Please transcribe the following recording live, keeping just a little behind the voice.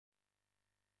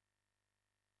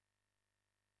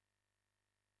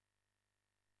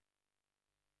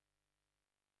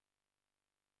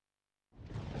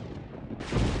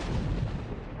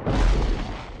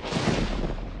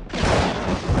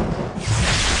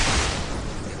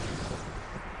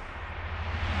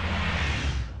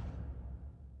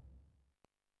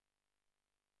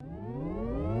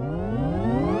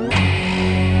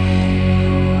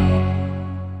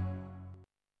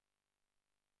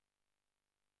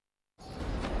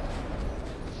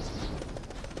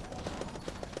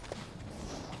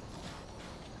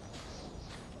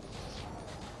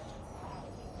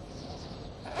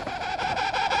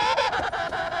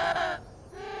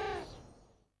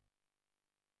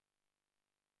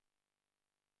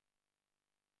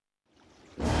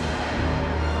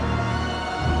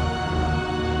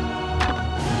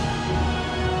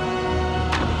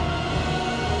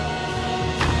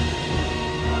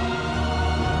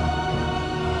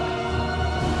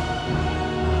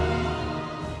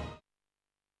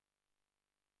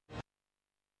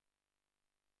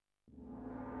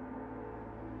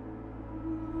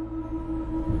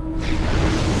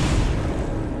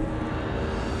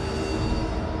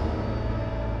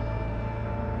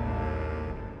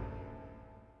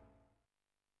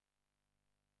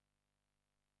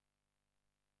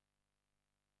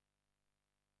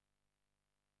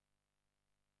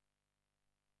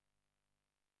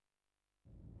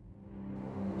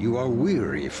You are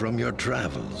weary from your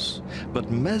travels,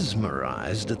 but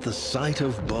mesmerized at the sight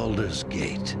of Baldur's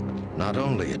Gate. Not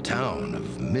only a town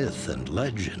of myth and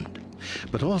legend,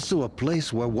 but also a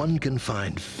place where one can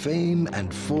find fame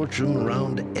and fortune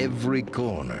round every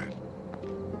corner.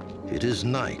 It is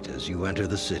night as you enter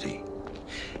the city,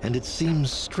 and it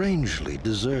seems strangely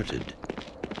deserted.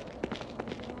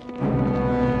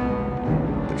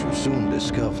 But you soon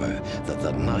discover that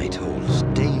the night holds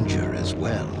danger as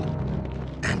well.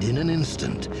 And in an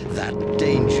instant, that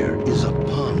danger is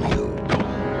upon you.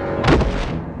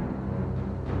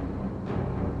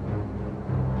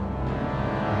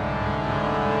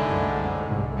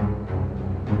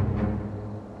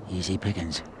 Easy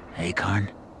pickings, eh,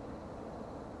 Karn?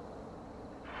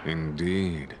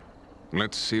 Indeed.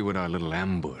 Let's see what our little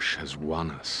ambush has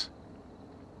won us.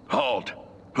 Halt!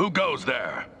 Who goes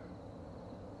there?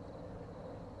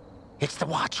 It's the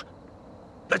watch.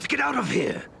 Let's get out of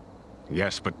here!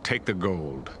 Yes, but take the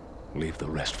gold. Leave the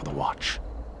rest for the watch.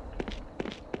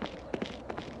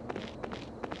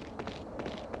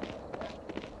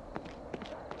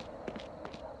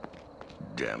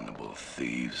 Damnable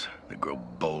thieves. They grow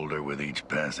bolder with each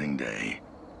passing day.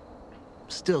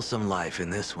 Still some life in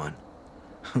this one.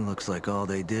 Looks like all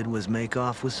they did was make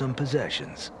off with some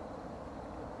possessions.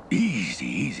 Easy,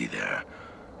 easy there.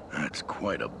 That's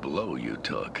quite a blow you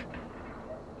took.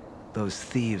 Those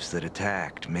thieves that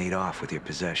attacked made off with your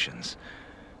possessions.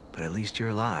 But at least you're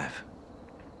alive.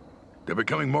 They're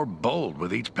becoming more bold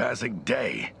with each passing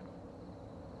day.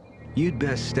 You'd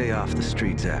best stay off the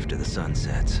streets after the sun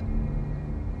sets.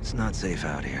 It's not safe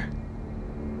out here.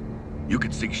 You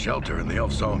could seek shelter in the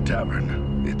Elfsong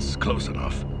Tavern. It's close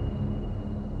enough.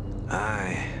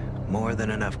 Aye, more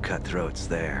than enough cutthroats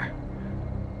there.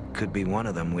 Could be one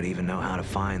of them would even know how to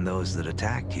find those that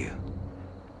attacked you.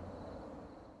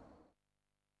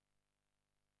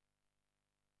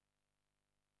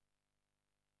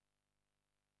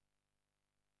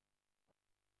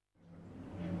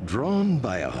 Drawn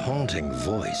by a haunting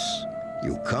voice,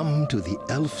 you come to the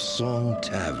Elfsong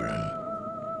Tavern.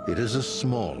 It is a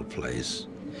small place,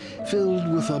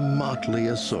 filled with a motley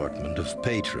assortment of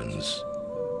patrons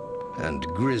and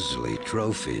grisly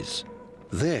trophies.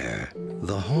 There,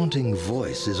 the haunting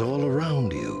voice is all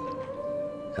around you,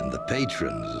 and the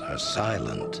patrons are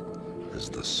silent as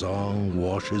the song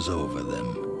washes over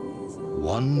them.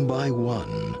 One by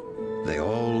one, they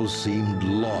all seemed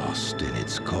lost in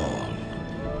its call.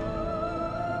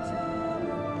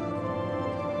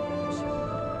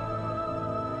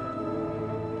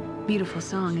 Beautiful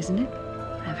song, isn't it?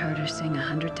 I've heard her sing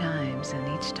 100 times, and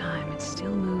each time it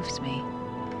still moves me.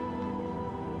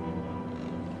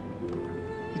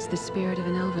 It's the spirit of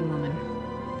an elven woman.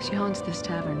 She haunts this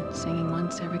tavern, singing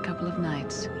once every couple of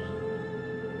nights.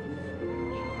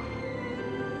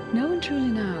 No one truly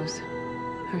knows.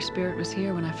 Her spirit was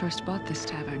here when I first bought this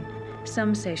tavern.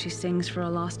 Some say she sings for a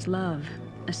lost love,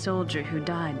 a soldier who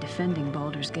died defending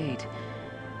Baldur's Gate.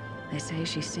 They say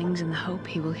she sings in the hope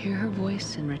he will hear her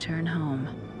voice and return home.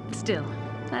 Still,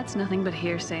 that's nothing but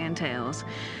hearsay and tales.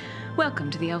 Welcome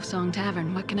to the Elfsong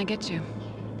Tavern. What can I get you?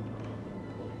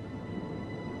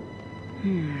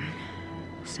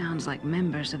 Sounds like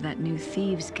members of that new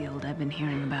thieves guild I've been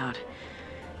hearing about.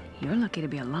 You're lucky to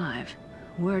be alive.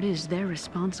 Word is they're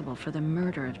responsible for the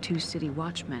murder of 2 city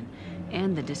watchmen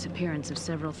and the disappearance of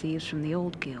several thieves from the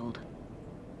old guild.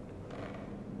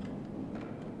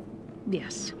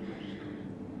 Yes.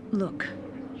 Look,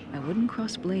 I wouldn't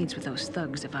cross blades with those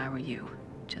thugs if I were you.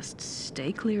 Just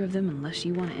stay clear of them unless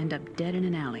you want to end up dead in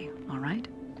an alley, all right?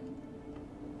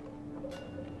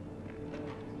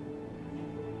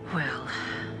 Well,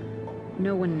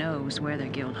 no one knows where their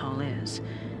guild hall is.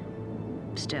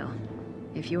 Still,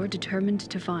 if you're determined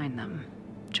to find them,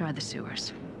 try the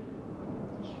sewers.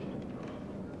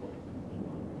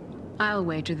 I'll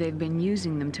wager they've been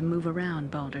using them to move around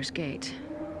Baldur's Gate.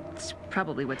 It's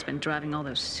probably what's been driving all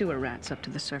those sewer rats up to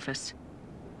the surface.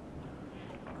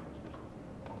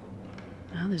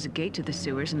 Well, there's a gate to the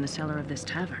sewers in the cellar of this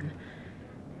tavern.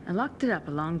 I locked it up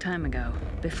a long time ago,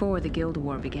 before the Guild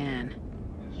War began.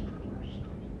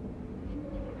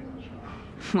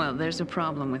 Well, there's a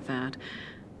problem with that.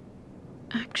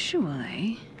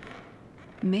 Actually,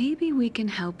 maybe we can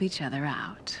help each other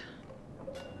out.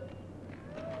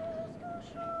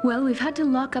 Well, we've had to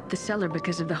lock up the cellar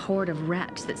because of the horde of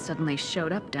rats that suddenly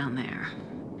showed up down there.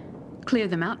 Clear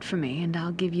them out for me, and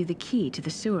I'll give you the key to the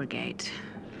sewer gate.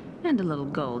 And a little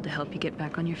gold to help you get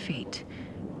back on your feet.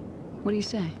 What do you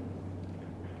say?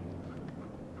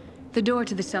 The door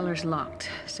to the cellar's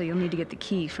locked, so you'll need to get the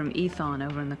key from Ethon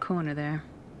over in the corner there.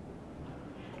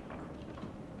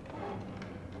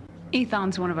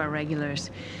 Ethan's one of our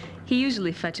regulars. He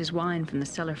usually fetches wine from the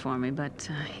cellar for me, but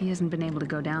he hasn't been able to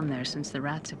go down there since the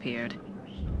rats appeared.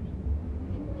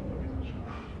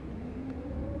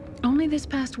 Only this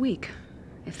past week.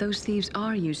 If those thieves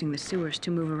are using the sewers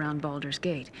to move around Baldur's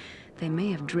Gate, they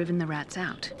may have driven the rats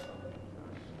out.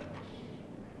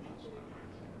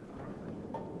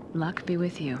 Luck be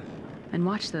with you. And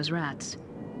watch those rats.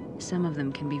 Some of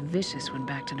them can be vicious when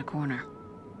backed in a corner.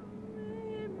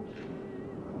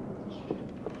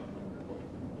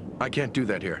 I can't do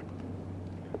that here.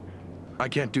 I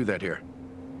can't do that here.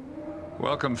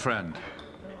 Welcome, friend.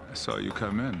 I saw you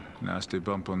come in. Nasty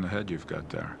bump on the head you've got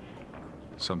there.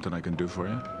 Something I can do for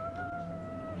you?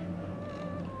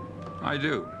 I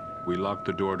do. We locked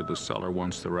the door to the cellar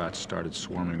once the rats started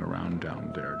swarming around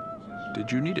down there.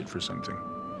 Did you need it for something?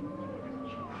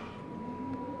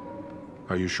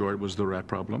 Are you sure it was the rat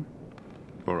problem?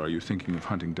 Or are you thinking of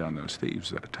hunting down those thieves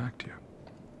that attacked you?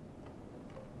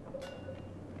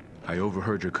 I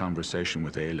overheard your conversation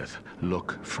with Aelith.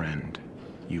 Look, friend.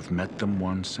 You've met them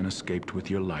once and escaped with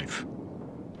your life.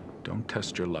 Don't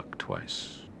test your luck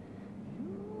twice.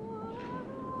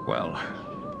 Well,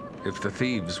 if the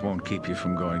thieves won't keep you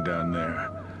from going down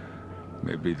there,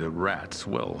 maybe the rats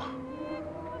will.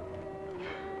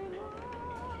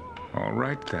 All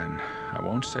right, then. I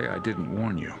won't say I didn't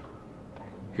warn you.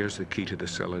 Here's the key to the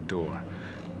cellar door.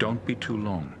 Don't be too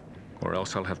long, or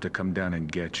else I'll have to come down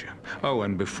and get you. Oh,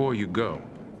 and before you go,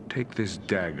 take this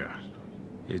dagger.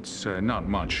 It's not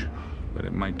much, but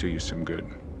it might do you some good.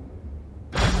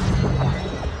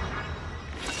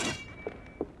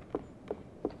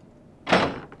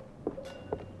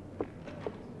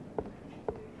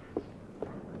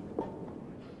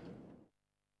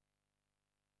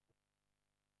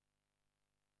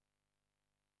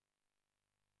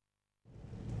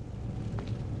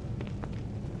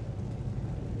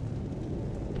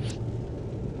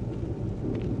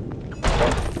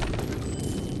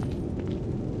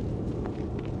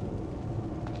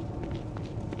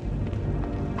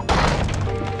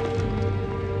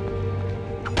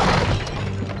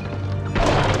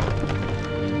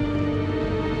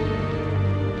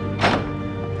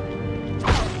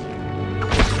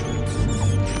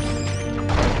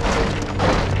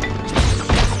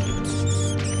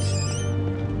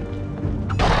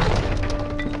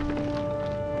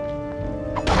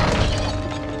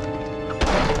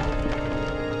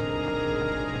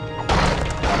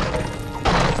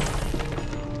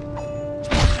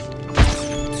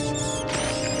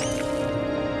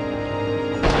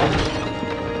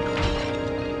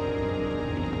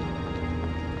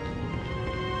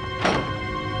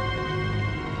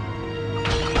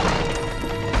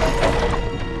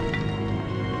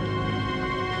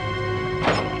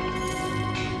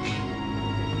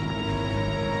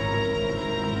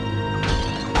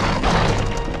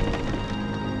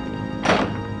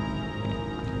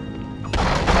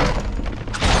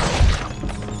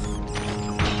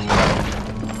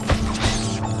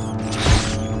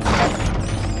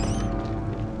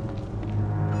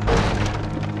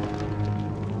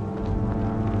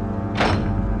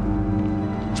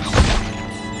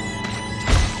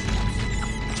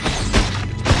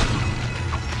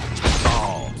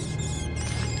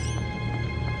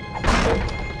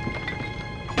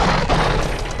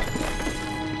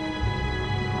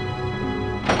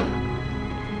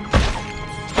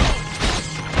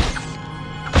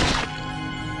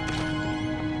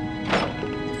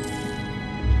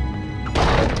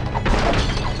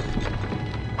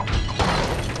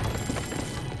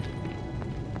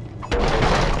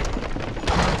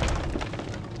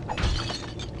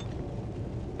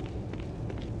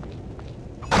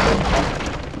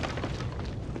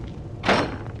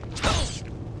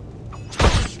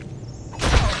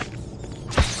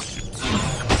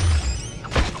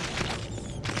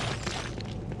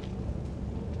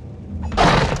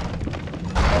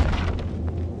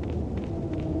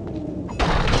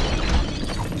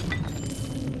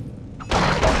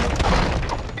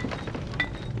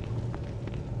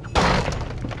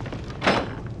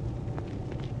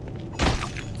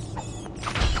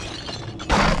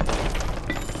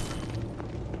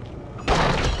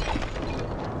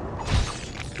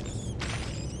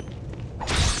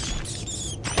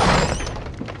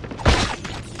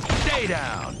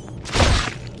 Down.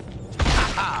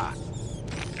 Ha-ha!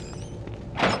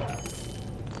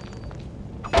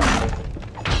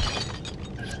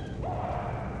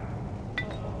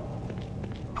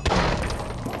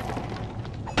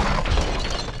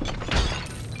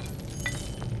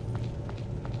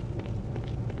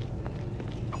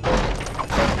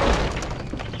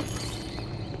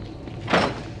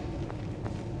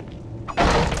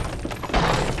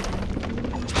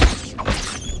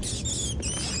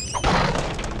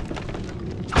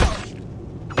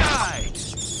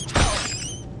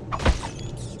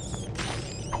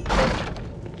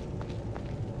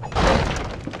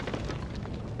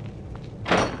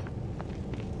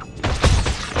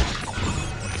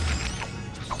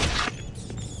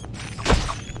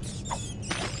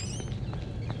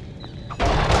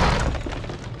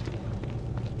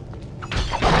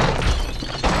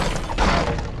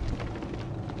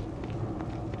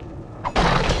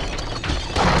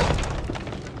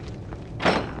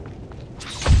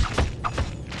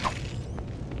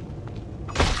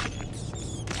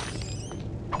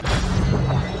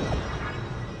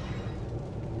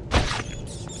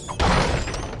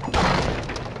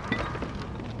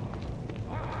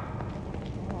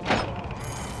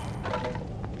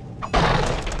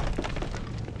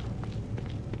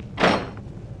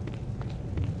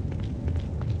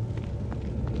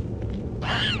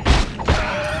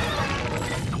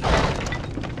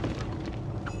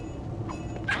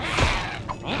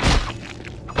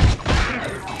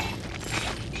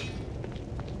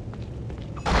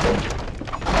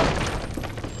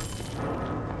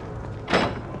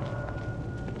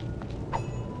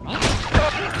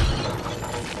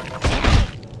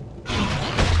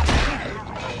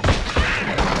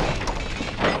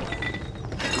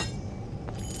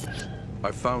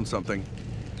 I found something.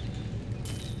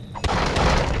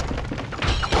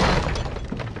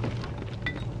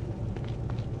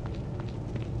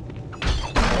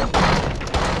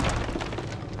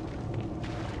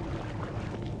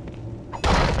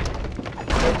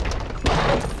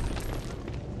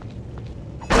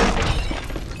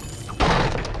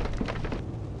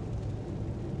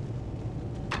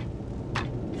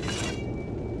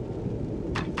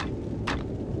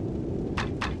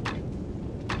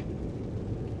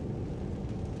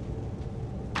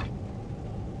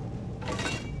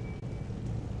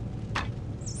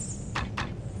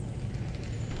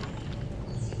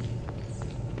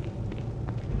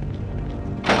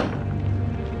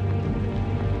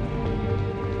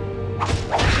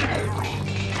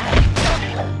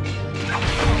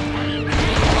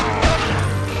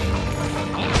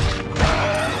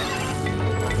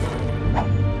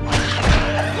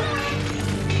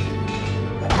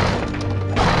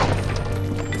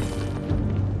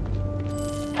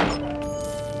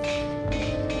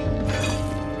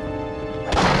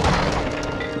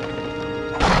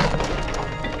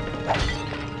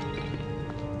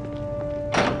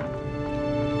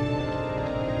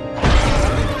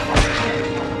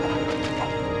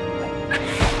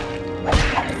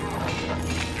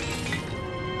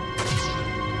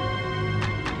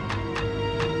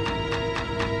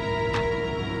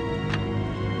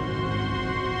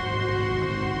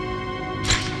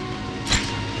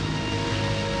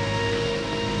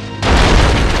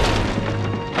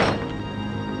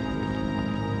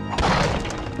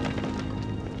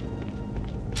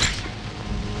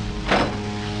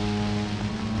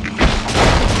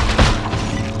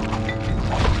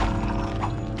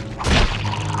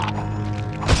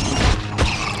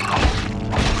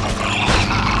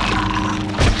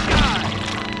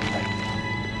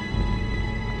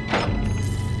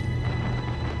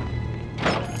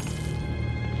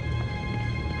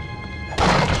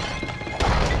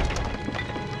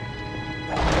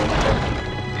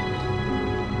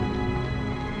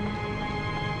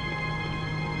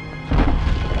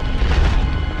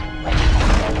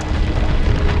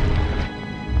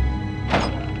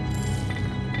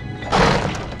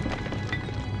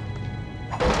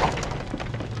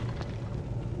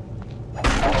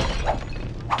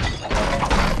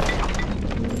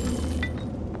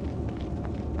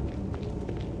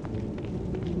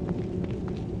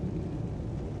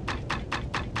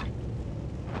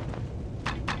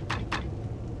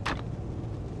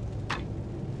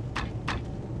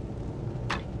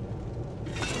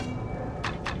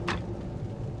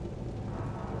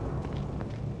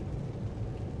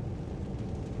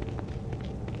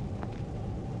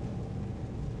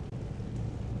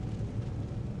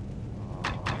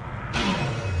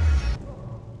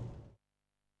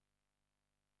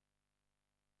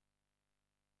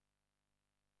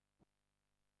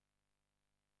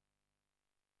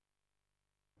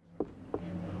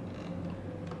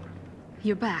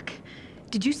 You're back.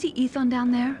 Did you see Ethan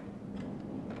down there?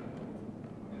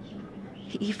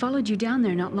 He followed you down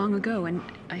there not long ago, and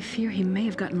I fear he may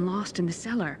have gotten lost in the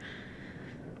cellar.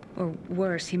 Or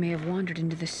worse, he may have wandered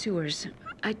into the sewers.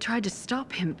 I tried to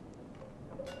stop him.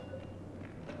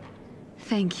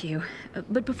 Thank you.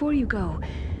 But before you go,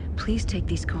 please take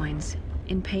these coins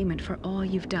in payment for all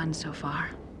you've done so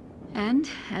far. And,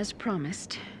 as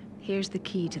promised, here's the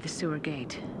key to the sewer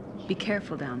gate. Be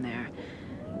careful down there.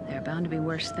 There are bound to be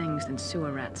worse things than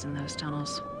sewer rats in those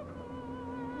tunnels.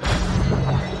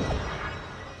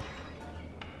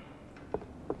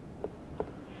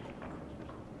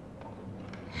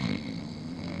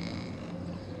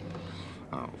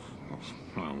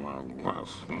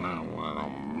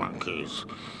 Monkeys.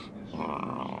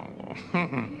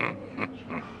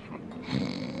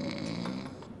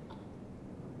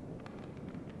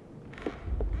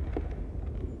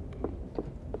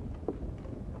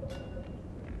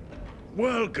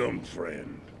 Welcome,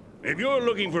 friend. If you're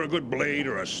looking for a good blade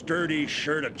or a sturdy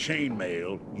shirt of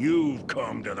chainmail, you've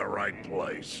come to the right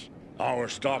place. Our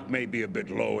stock may be a bit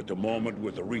low at the moment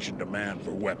with the recent demand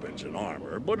for weapons and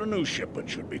armor, but a new shipment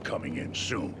should be coming in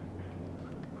soon.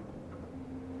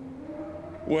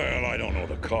 Well, I don't know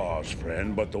the cause,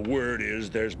 friend, but the word is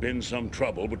there's been some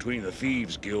trouble between the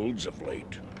thieves' guilds of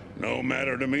late. No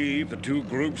matter to me if the two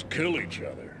groups kill each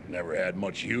other. Never had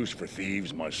much use for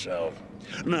thieves myself.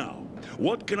 Now,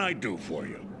 what can I do for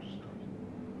you?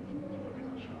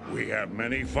 We have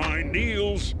many fine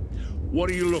deals. What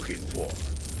are you looking for?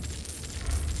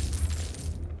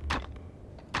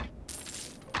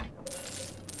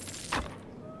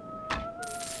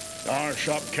 Our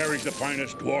shop carries the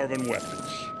finest dwarven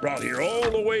weapons, brought here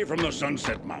all the way from the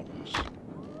Sunset Mountains.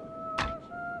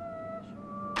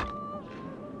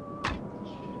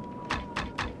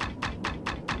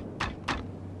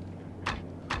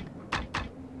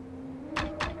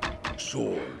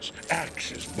 Swords,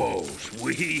 axes, bows.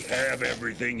 We have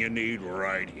everything you need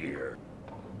right here.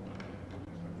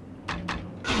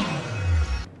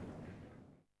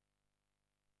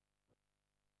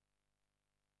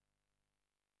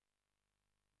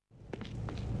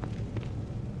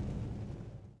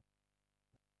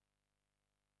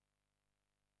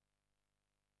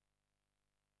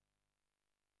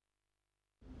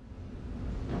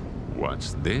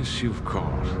 What's this you've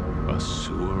caught? A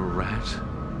sewer rat?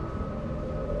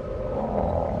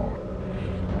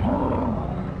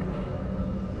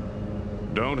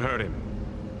 Don't hurt him.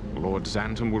 Lord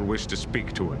Xantum will wish to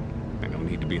speak to him, and he'll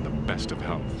need to be in the best of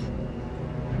health.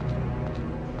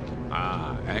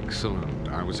 Ah, excellent.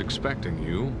 I was expecting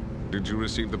you. Did you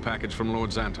receive the package from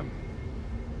Lord Xantum?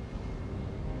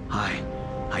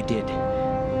 I did.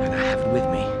 And I have it with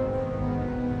me.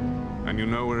 And you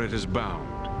know where it is bound?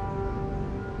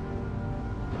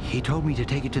 He told me to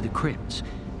take it to the crypts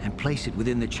and place it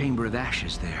within the Chamber of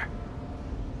Ashes there.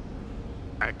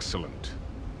 Excellent.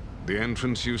 The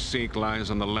entrance you seek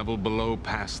lies on the level below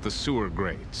past the sewer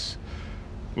grates.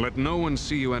 Let no one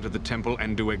see you enter the temple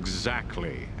and do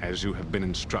exactly as you have been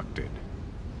instructed.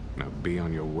 Now be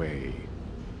on your way.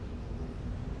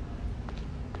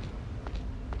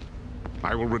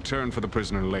 I will return for the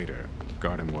prisoner later.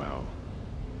 Guard him well.